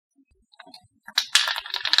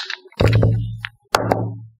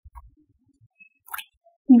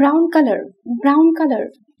Brown color, brown color.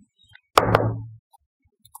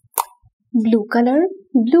 Blue color,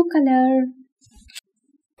 blue color.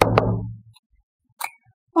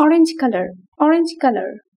 Orange color, orange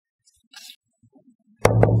color.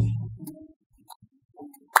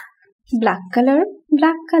 Black color,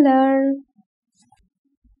 black color.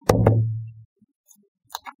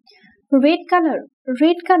 Red color,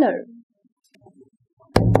 red color.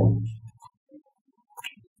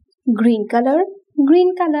 Green color,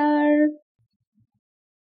 green color.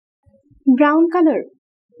 Brown color,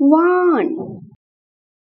 1.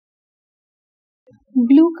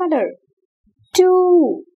 Blue color,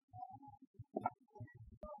 2.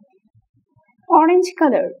 Orange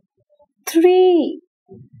color, 3.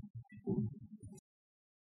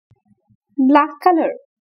 Black color,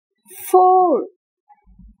 4.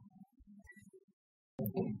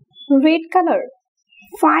 Red color,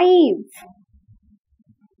 5.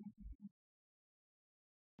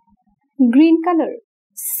 Green color,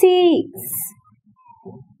 6.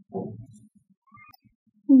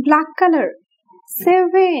 Black color,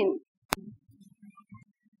 7.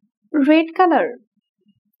 Red color,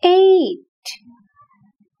 8.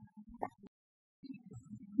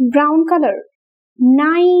 Brown color,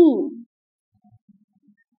 9.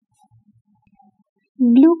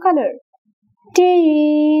 Blue color,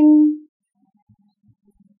 10.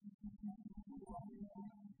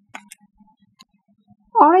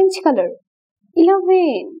 Orange color,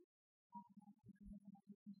 11.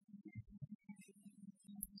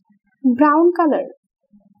 Brown color,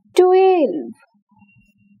 12.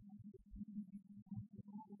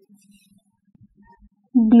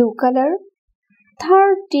 Blue color,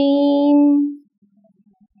 13.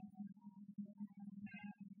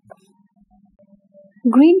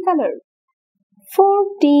 Green color,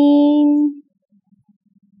 14.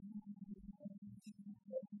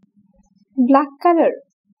 Black color,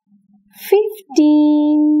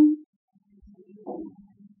 15.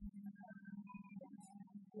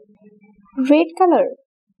 Red color,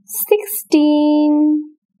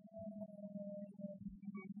 16.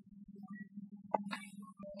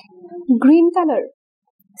 Green color,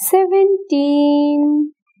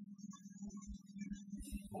 17.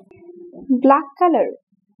 Black color,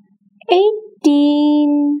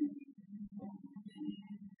 18.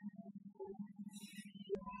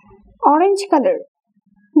 Orange color,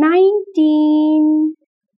 19.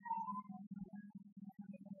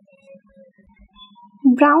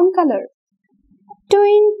 Brown color,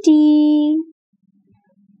 20.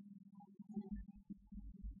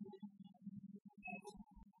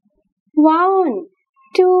 One,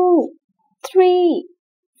 two, three,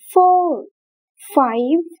 4, 5,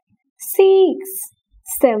 6,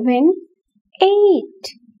 7, 8,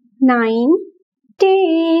 9,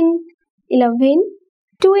 10, 11,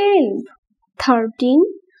 12, 13,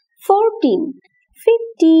 14,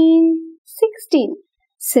 15, 16,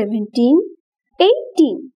 17,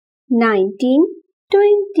 18, 19,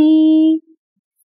 20.